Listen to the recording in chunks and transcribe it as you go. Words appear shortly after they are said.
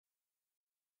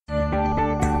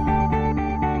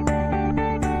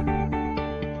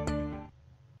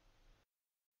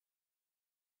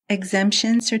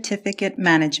Exemption Certificate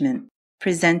Management,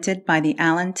 presented by the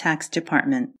Allen Tax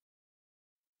Department.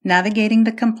 Navigating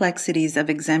the complexities of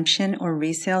exemption or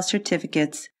resale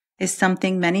certificates is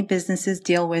something many businesses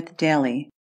deal with daily.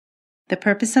 The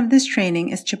purpose of this training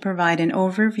is to provide an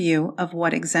overview of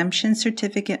what exemption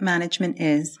certificate management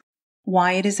is,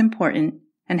 why it is important,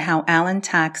 and how Allen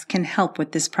Tax can help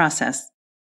with this process.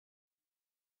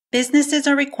 Businesses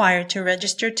are required to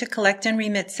register to collect and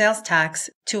remit sales tax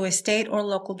to a state or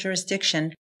local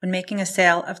jurisdiction when making a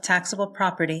sale of taxable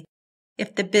property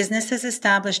if the business has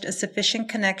established a sufficient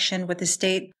connection with the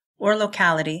state or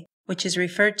locality, which is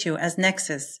referred to as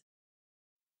nexus.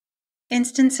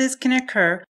 Instances can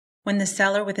occur when the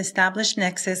seller with established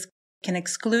nexus can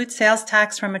exclude sales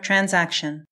tax from a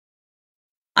transaction.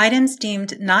 Items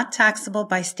deemed not taxable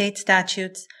by state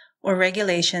statutes or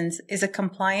regulations is a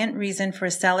compliant reason for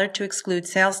a seller to exclude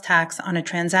sales tax on a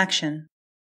transaction.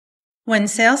 When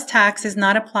sales tax is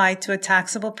not applied to a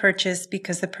taxable purchase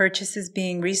because the purchase is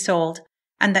being resold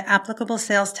and the applicable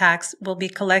sales tax will be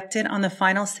collected on the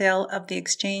final sale of the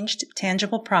exchanged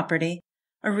tangible property,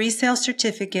 a resale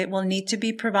certificate will need to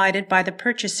be provided by the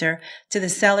purchaser to the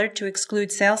seller to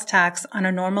exclude sales tax on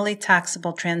a normally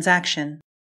taxable transaction.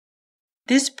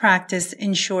 This practice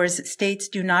ensures states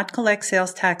do not collect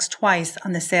sales tax twice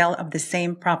on the sale of the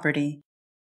same property.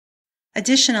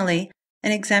 Additionally,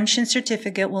 an exemption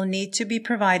certificate will need to be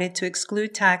provided to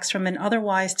exclude tax from an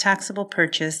otherwise taxable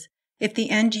purchase if the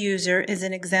end user is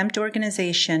an exempt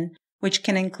organization, which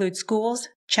can include schools,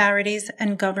 charities,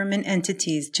 and government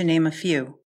entities, to name a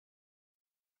few.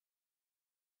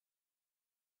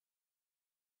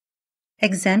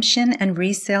 Exemption and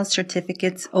Resale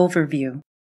Certificates Overview.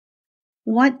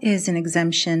 What is an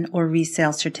exemption or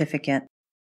resale certificate?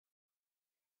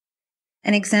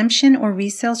 An exemption or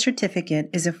resale certificate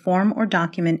is a form or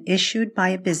document issued by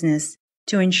a business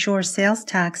to ensure sales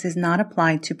tax is not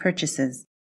applied to purchases.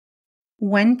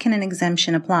 When can an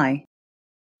exemption apply?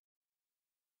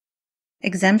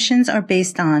 Exemptions are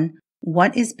based on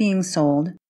what is being sold,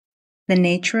 the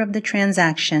nature of the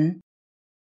transaction,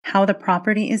 how the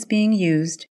property is being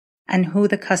used, and who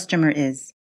the customer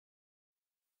is.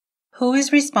 Who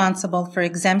is responsible for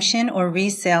exemption or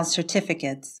resale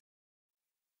certificates?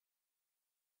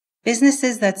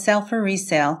 Businesses that sell for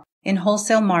resale in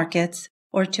wholesale markets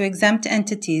or to exempt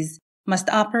entities must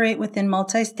operate within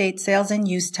multi-state sales and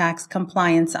use tax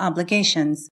compliance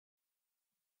obligations.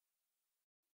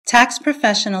 Tax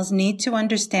professionals need to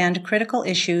understand critical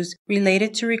issues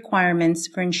related to requirements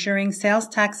for ensuring sales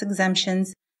tax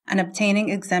exemptions and obtaining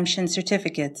exemption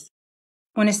certificates.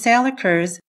 When a sale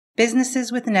occurs,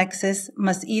 businesses with nexus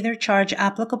must either charge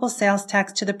applicable sales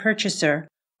tax to the purchaser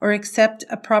or accept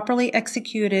a properly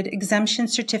executed exemption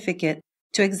certificate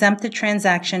to exempt the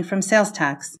transaction from sales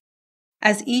tax.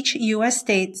 As each U.S.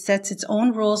 state sets its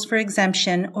own rules for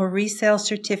exemption or resale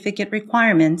certificate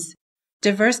requirements,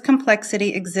 diverse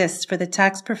complexity exists for the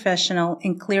tax professional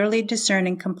in clearly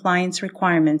discerning compliance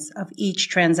requirements of each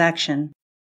transaction.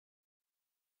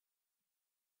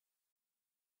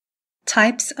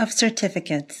 Types of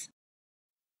certificates.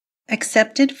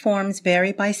 Accepted forms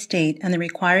vary by state, and the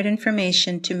required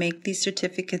information to make these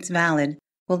certificates valid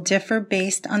will differ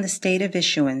based on the state of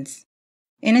issuance.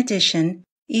 In addition,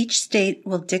 each state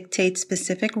will dictate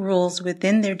specific rules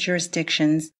within their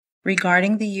jurisdictions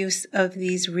regarding the use of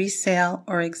these resale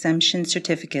or exemption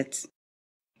certificates.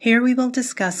 Here we will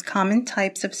discuss common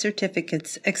types of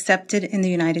certificates accepted in the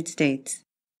United States.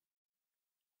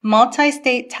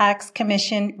 Multi-State Tax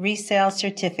Commission Resale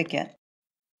Certificate.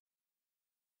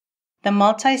 The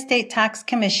Multi-State Tax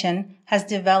Commission has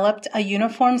developed a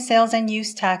uniform sales and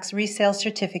use tax resale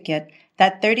certificate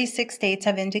that 36 states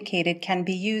have indicated can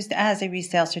be used as a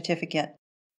resale certificate.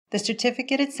 The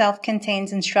certificate itself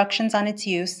contains instructions on its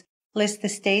use, lists the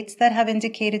states that have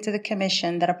indicated to the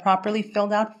Commission that a properly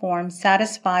filled out form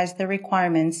satisfies the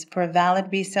requirements for a valid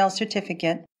resale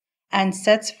certificate, and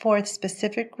sets forth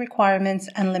specific requirements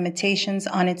and limitations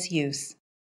on its use.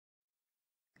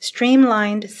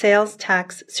 Streamlined Sales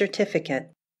Tax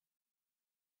Certificate.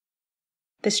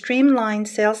 The Streamlined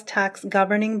Sales Tax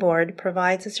Governing Board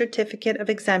provides a certificate of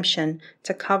exemption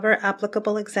to cover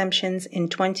applicable exemptions in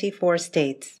 24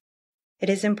 states. It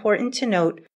is important to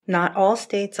note not all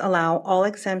states allow all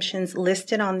exemptions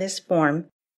listed on this form,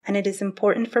 and it is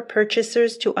important for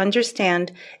purchasers to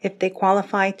understand if they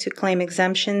qualify to claim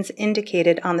exemptions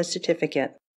indicated on the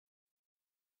certificate.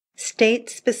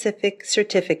 State-specific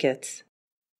certificates.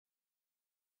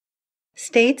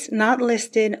 States not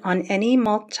listed on any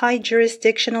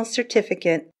multi-jurisdictional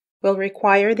certificate will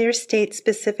require their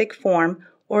state-specific form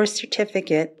or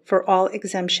certificate for all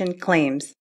exemption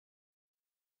claims.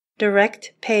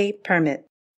 Direct Pay Permit.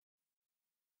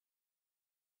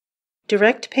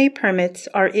 Direct pay permits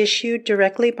are issued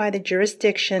directly by the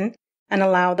jurisdiction and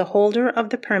allow the holder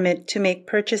of the permit to make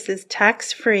purchases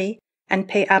tax-free and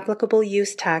pay applicable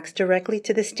use tax directly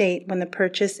to the state when the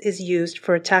purchase is used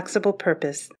for a taxable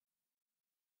purpose.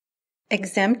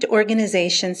 Exempt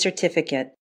Organization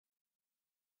Certificate.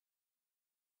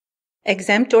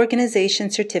 Exempt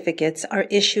organization certificates are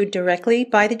issued directly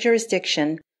by the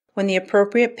jurisdiction when the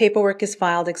appropriate paperwork is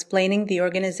filed explaining the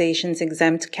organization's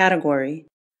exempt category.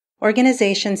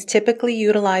 Organizations typically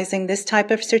utilizing this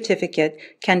type of certificate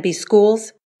can be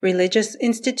schools, religious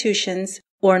institutions,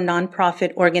 or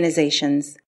nonprofit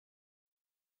organizations.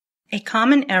 A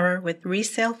common error with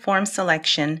resale form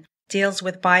selection deals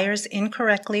with buyers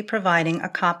incorrectly providing a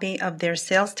copy of their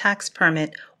sales tax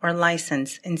permit or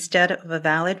license instead of a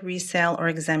valid resale or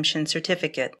exemption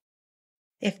certificate.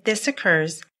 If this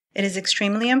occurs, it is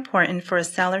extremely important for a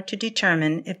seller to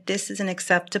determine if this is an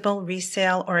acceptable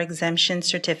resale or exemption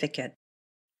certificate.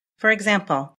 For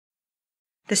example,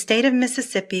 the state of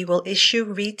Mississippi will issue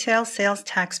retail sales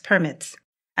tax permits,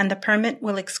 and the permit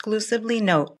will exclusively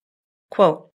note,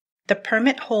 quote, "The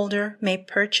permit holder may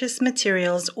purchase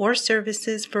materials or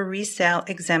services for resale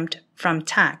exempt from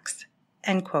tax,"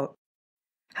 end quote.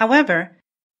 However,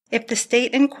 if the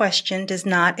state in question does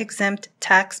not exempt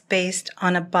tax based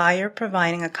on a buyer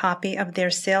providing a copy of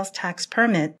their sales tax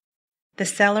permit, the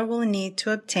seller will need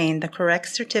to obtain the correct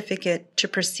certificate to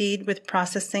proceed with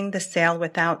processing the sale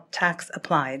without tax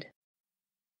applied.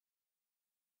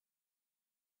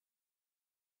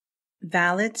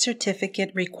 Valid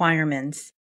certificate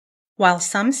requirements. While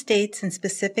some states and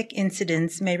specific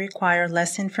incidents may require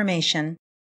less information,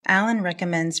 Allen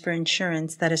recommends for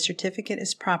insurance that a certificate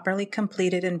is properly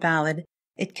completed and valid.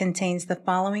 It contains the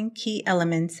following key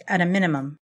elements at a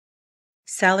minimum: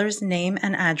 seller's name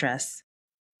and address,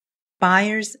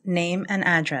 buyer's name and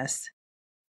address,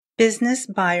 business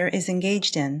buyer is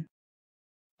engaged in,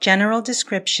 general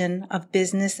description of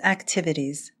business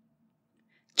activities,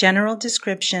 general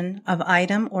description of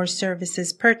item or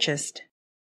services purchased,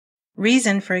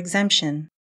 reason for exemption,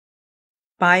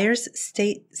 buyer's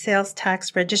state sales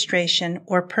tax registration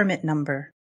or permit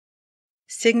number,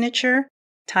 signature,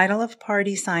 title of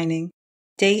party signing,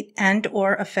 date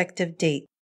and/or effective date.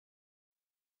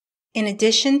 In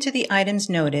addition to the items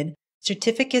noted,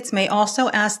 certificates may also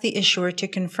ask the issuer to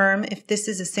confirm if this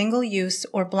is a single-use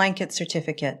or blanket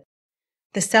certificate.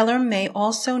 The seller may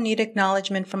also need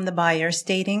acknowledgement from the buyer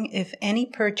stating if any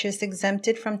purchase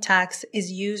exempted from tax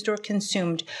is used or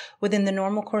consumed within the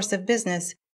normal course of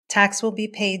business, tax will be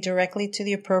paid directly to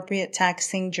the appropriate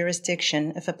taxing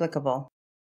jurisdiction, if applicable.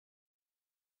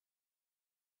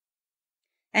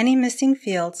 Any missing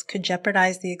fields could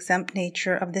jeopardize the exempt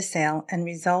nature of the sale and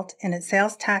result in a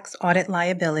sales tax audit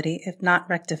liability if not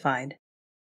rectified.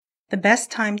 The best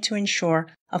time to ensure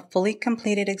a fully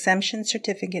completed exemption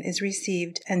certificate is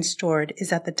received and stored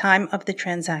is at the time of the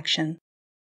transaction.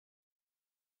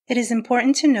 It is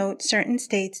important to note certain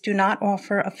states do not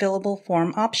offer a fillable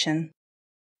form option.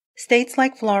 States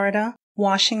like Florida,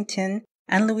 Washington,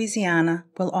 and Louisiana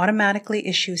will automatically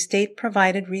issue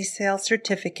state-provided resale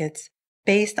certificates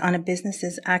based on a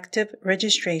business's active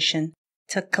registration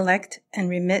to collect and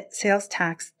remit sales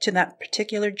tax to that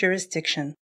particular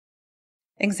jurisdiction.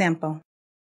 Example.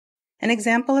 An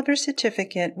example of a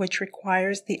certificate which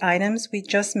requires the items we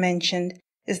just mentioned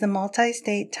is the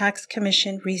Multi-State Tax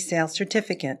Commission Resale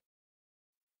Certificate.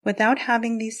 Without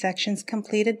having these sections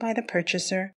completed by the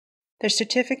purchaser, their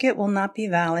certificate will not be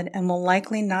valid and will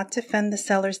likely not defend the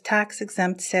seller's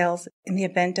tax-exempt sales in the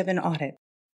event of an audit.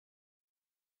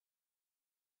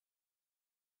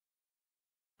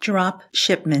 Drop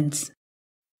shipments.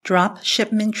 Drop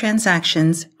shipment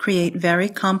transactions create very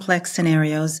complex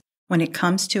scenarios when it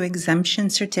comes to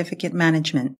exemption certificate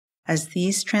management, as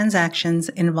these transactions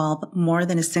involve more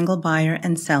than a single buyer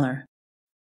and seller.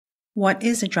 What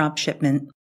is a drop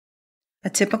shipment? A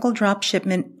typical drop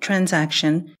shipment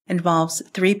transaction involves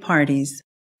three parties: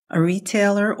 a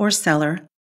retailer or seller,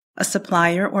 a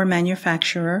supplier or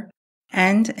manufacturer,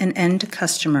 and an end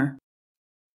customer.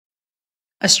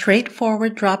 A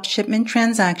straightforward drop shipment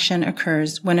transaction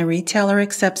occurs when a retailer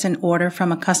accepts an order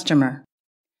from a customer.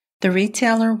 The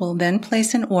retailer will then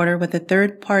place an order with a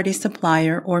third-party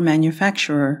supplier or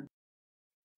manufacturer.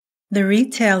 The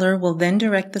retailer will then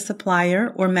direct the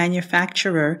supplier or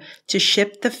manufacturer to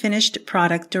ship the finished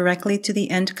product directly to the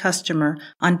end customer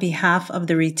on behalf of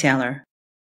the retailer.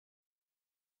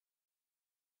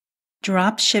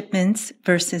 Drop shipments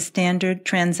versus standard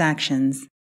transactions.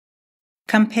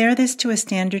 Compare this to a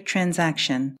standard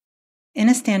transaction. In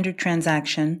a standard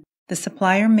transaction, The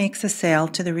supplier makes a sale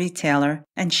to the retailer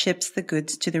and ships the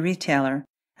goods to the retailer,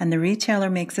 and the retailer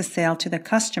makes a sale to the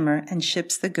customer and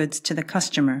ships the goods to the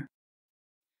customer.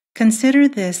 Consider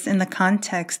this in the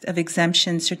context of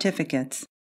exemption certificates.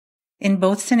 In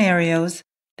both scenarios,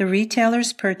 the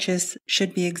retailer's purchase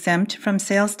should be exempt from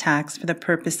sales tax for the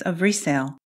purpose of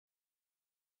resale.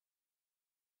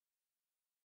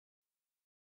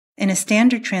 In a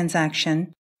standard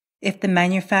transaction, if the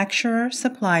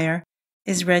manufacturer-supplier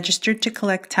is registered to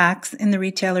collect tax in the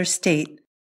retailer's state,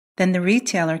 then the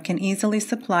retailer can easily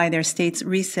supply their state's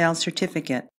resale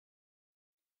certificate.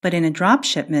 But in a drop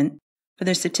shipment, for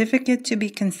the certificate to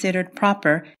be considered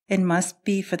proper, it must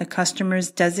be for the customer's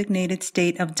designated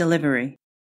state of delivery.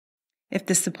 If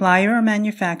the supplier or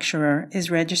manufacturer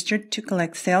is registered to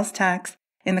collect sales tax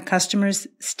in the customer's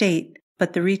state,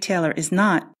 but the retailer is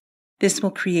not, this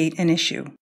will create an issue.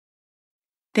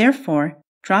 Therefore,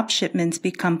 drop shipments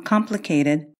become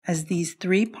complicated as these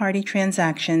three-party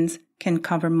transactions can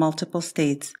cover multiple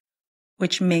states,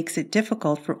 which makes it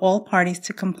difficult for all parties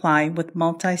to comply with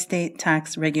multi-state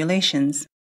tax regulations.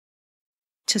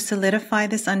 To solidify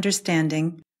this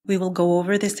understanding, we will go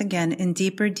over this again in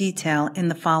deeper detail in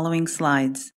the following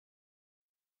slides.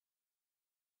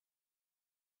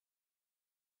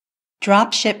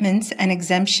 Drop shipments and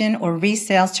exemption or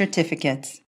resale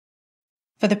certificates.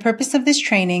 For the purpose of this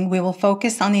training, we will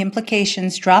focus on the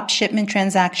implications drop shipment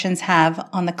transactions have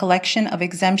on the collection of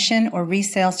exemption or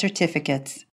resale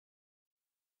certificates.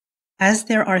 As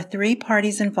there are three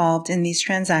parties involved in these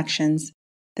transactions,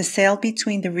 the sale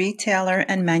between the retailer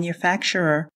and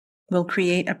manufacturer will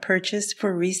create a purchase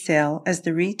for resale as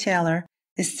the retailer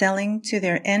is selling to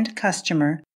their end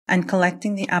customer and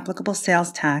collecting the applicable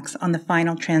sales tax on the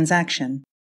final transaction.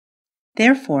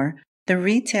 Therefore, the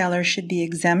retailer should be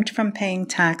exempt from paying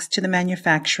tax to the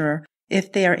manufacturer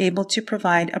if they are able to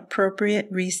provide appropriate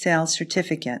resale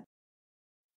certificate.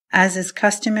 As is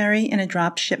customary in a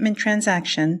drop shipment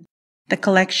transaction, the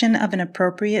collection of an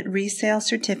appropriate resale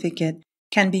certificate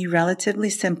can be relatively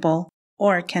simple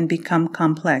or can become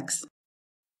complex.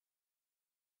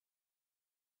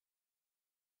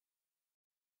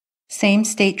 Same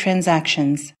state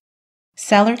transactions.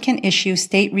 Seller can issue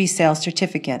state resale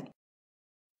certificate.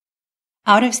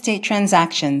 Out-of-state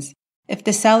transactions. If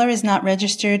the seller is not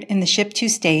registered in the ship-to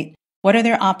state, what are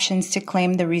their options to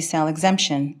claim the resale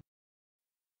exemption?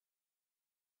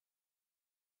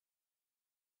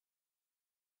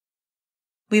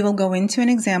 We will go into an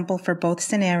example for both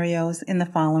scenarios in the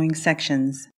following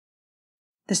sections.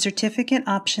 The certificate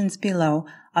options below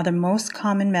are the most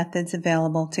common methods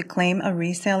available to claim a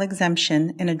resale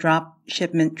exemption in a drop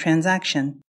shipment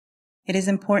transaction. It is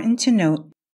important to note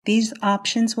these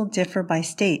options will differ by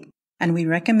state, and we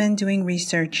recommend doing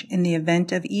research in the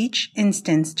event of each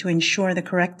instance to ensure the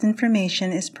correct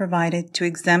information is provided to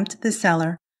exempt the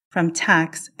seller from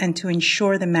tax and to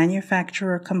ensure the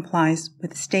manufacturer complies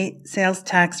with state sales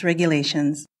tax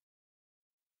regulations.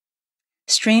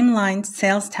 Streamlined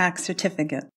sales tax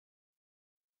certificate.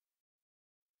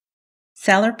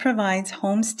 Seller provides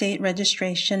home state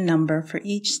registration number for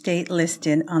each state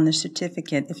listed on the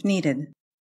certificate if needed.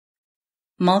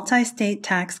 Multi-state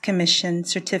tax commission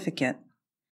certificate.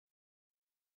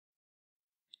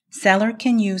 Seller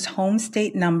can use home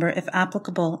state number if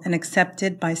applicable and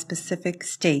accepted by specific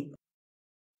state.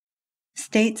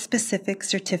 State-specific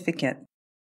certificate.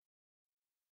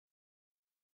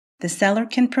 The seller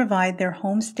can provide their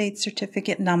home state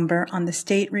certificate number on the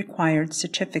state-required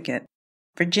certificate,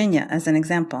 Virginia as an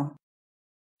example.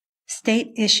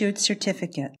 State-issued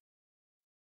certificate.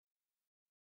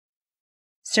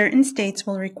 Certain states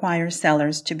will require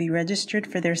sellers to be registered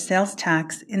for their sales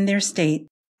tax in their state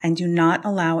and do not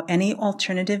allow any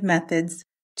alternative methods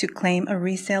to claim a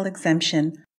resale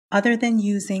exemption other than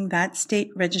using that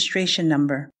state registration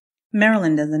number,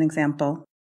 Maryland as an example.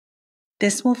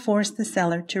 This will force the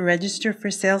seller to register for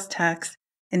sales tax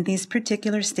in these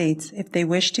particular states if they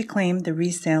wish to claim the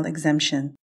resale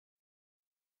exemption.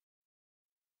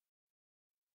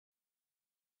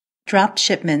 Drop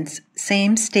shipments,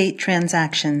 same state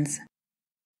transactions.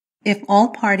 If all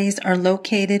parties are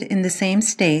located in the same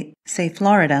state, say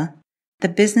Florida, the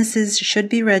businesses should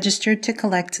be registered to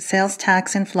collect sales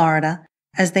tax in Florida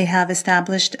as they have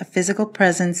established a physical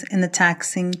presence in the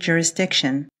taxing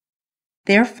jurisdiction.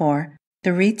 Therefore,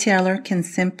 the retailer can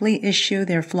simply issue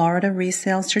their Florida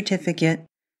resale certificate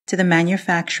to the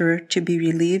manufacturer to be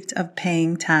relieved of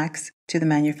paying tax to the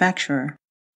manufacturer.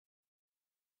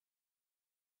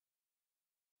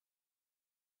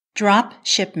 Drop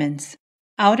shipments,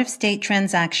 out-of-state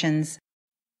transactions.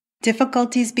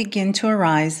 Difficulties begin to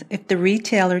arise if the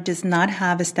retailer does not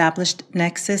have established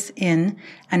nexus in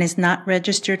and is not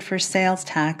registered for sales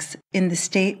tax in the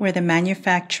state where the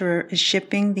manufacturer is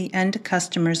shipping the end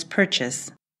customer's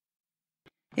purchase.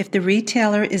 If the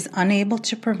retailer is unable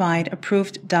to provide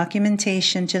approved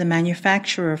documentation to the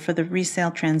manufacturer for the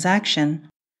resale transaction,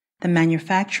 the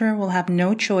manufacturer will have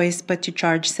no choice but to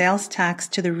charge sales tax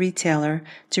to the retailer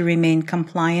to remain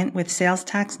compliant with sales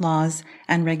tax laws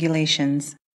and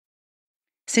regulations.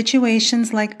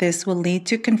 Situations like this will lead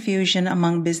to confusion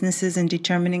among businesses in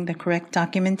determining the correct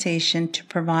documentation to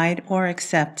provide or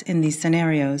accept in these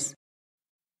scenarios.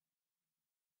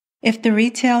 If the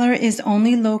retailer is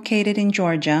only located in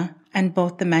Georgia and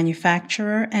both the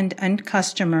manufacturer and end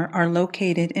customer are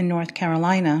located in North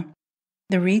Carolina,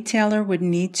 the retailer would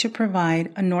need to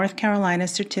provide a North Carolina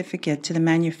certificate to the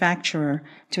manufacturer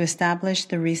to establish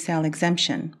the resale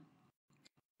exemption.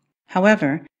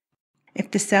 However, if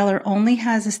the seller only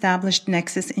has established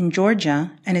nexus in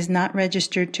Georgia and is not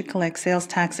registered to collect sales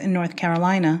tax in North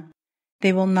Carolina,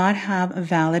 they will not have a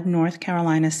valid North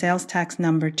Carolina sales tax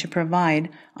number to provide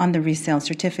on the resale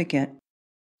certificate.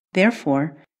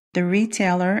 Therefore, the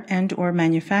retailer and/or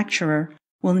manufacturer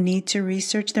will need to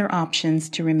research their options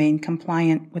to remain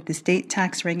compliant with the state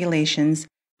tax regulations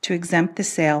to exempt the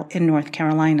sale in North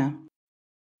Carolina.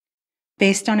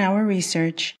 Based on our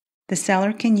research, the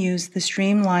seller can use the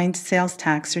streamlined sales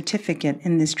tax certificate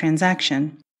in this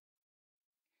transaction.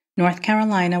 North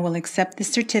Carolina will accept the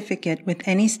certificate with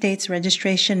any state's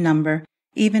registration number,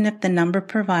 even if the number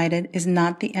provided is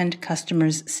not the end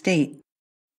customer's state.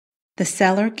 The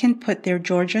seller can put their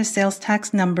Georgia sales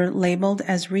tax number labeled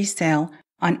as resale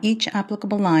on each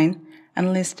applicable line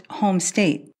and list home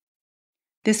state.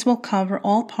 This will cover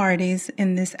all parties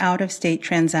in this out-of-state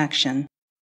transaction.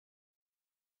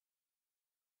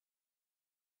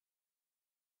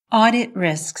 Audit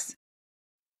risks.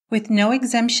 With no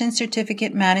exemption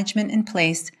certificate management in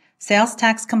place, sales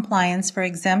tax compliance for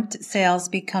exempt sales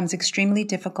becomes extremely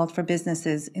difficult for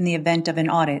businesses in the event of an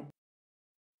audit.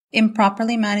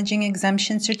 Improperly managing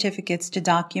exemption certificates to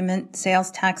document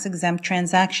sales tax exempt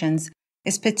transactions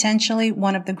is potentially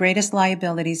one of the greatest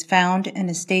liabilities found in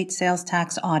a state sales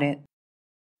tax audit.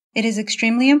 It is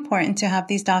extremely important to have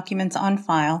these documents on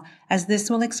file, as this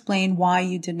will explain why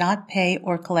you did not pay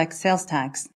or collect sales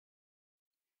tax.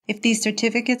 If these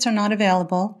certificates are not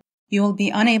available, you will be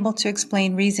unable to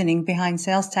explain reasoning behind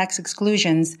sales tax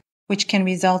exclusions, which can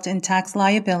result in tax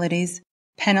liabilities,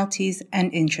 penalties,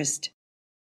 and interest.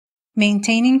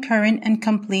 Maintaining current and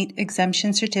complete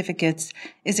exemption certificates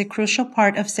is a crucial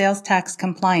part of sales tax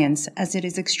compliance, as it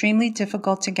is extremely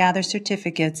difficult to gather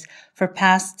certificates for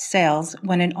past sales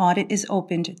when an audit is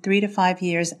opened 3 to 5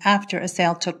 years after a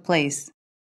sale took place.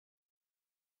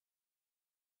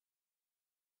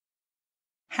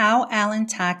 How Allen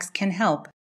Tax can help.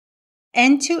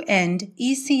 End-to-end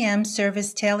ECM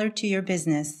service tailored to your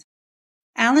business.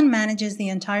 Allen manages the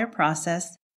entire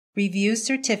process, reviews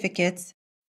certificates,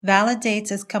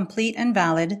 validates as complete and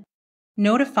valid,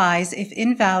 notifies if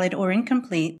invalid or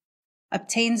incomplete,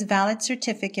 obtains valid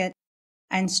certificate,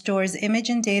 and stores image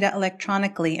and data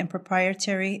electronically in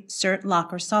proprietary Cert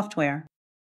Locker software.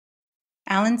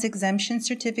 Allen's Exemption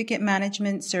Certificate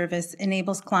Management Service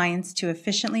enables clients to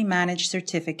efficiently manage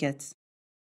certificates.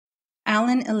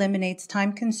 Allen eliminates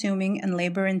time-consuming and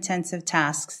labor-intensive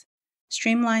tasks,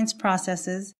 streamlines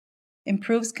processes,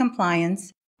 improves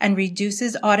compliance, and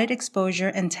reduces audit exposure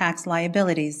and tax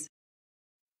liabilities.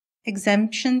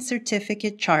 Exemption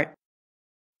Certificate Chart.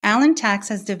 Allen Tax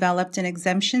has developed an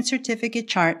exemption certificate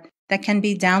chart that can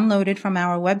be downloaded from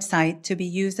our website to be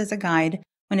used as a guide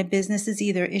when a business is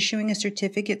either issuing a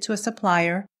certificate to a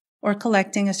supplier or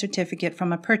collecting a certificate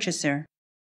from a purchaser.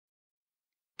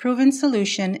 Proven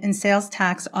solution in sales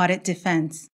tax audit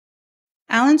defense.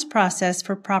 Allen's process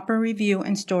for proper review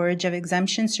and storage of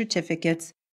exemption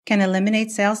certificates can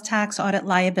eliminate sales tax audit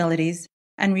liabilities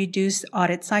and reduce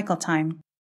audit cycle time.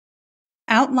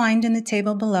 Outlined in the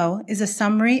table below is a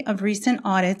summary of recent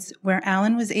audits where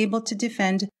Allen was able to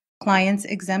defend clients'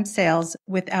 exempt sales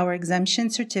with our exemption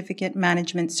certificate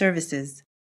management services.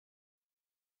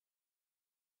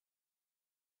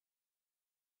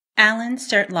 Allen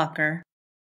Cert Locker.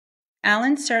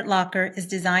 Allen Cert Locker is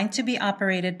designed to be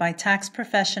operated by tax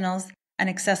professionals and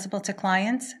accessible to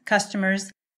clients,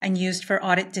 customers, and used for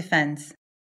audit defense.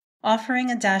 Offering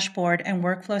a dashboard and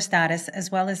workflow status as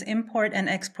well as import and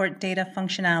export data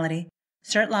functionality,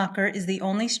 Cert Locker is the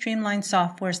only streamlined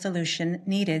software solution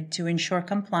needed to ensure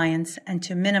compliance and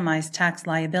to minimize tax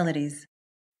liabilities.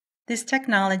 This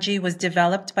technology was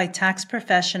developed by tax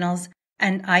professionals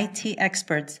and IT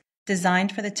experts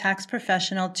designed for the tax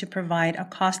professional to provide a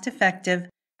cost-effective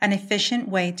and efficient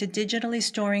way to digitally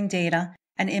storing data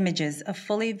and images of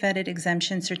fully vetted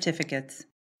exemption certificates.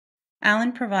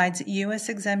 Allen provides U.S.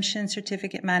 exemption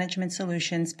certificate management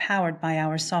solutions powered by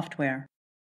our software.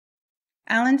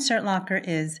 Allen CertLocker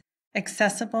is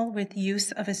accessible with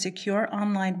use of a secure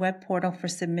online web portal for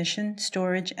submission,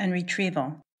 storage, and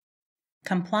retrieval.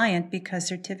 Compliant because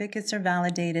certificates are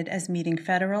validated as meeting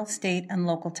federal, state, and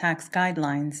local tax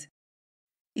guidelines.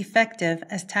 Effective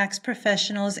as tax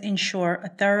professionals ensure a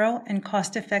thorough and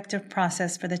cost-effective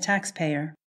process for the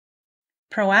taxpayer.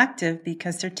 Proactive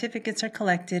because certificates are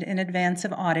collected in advance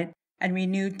of audit and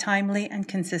renewed timely and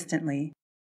consistently.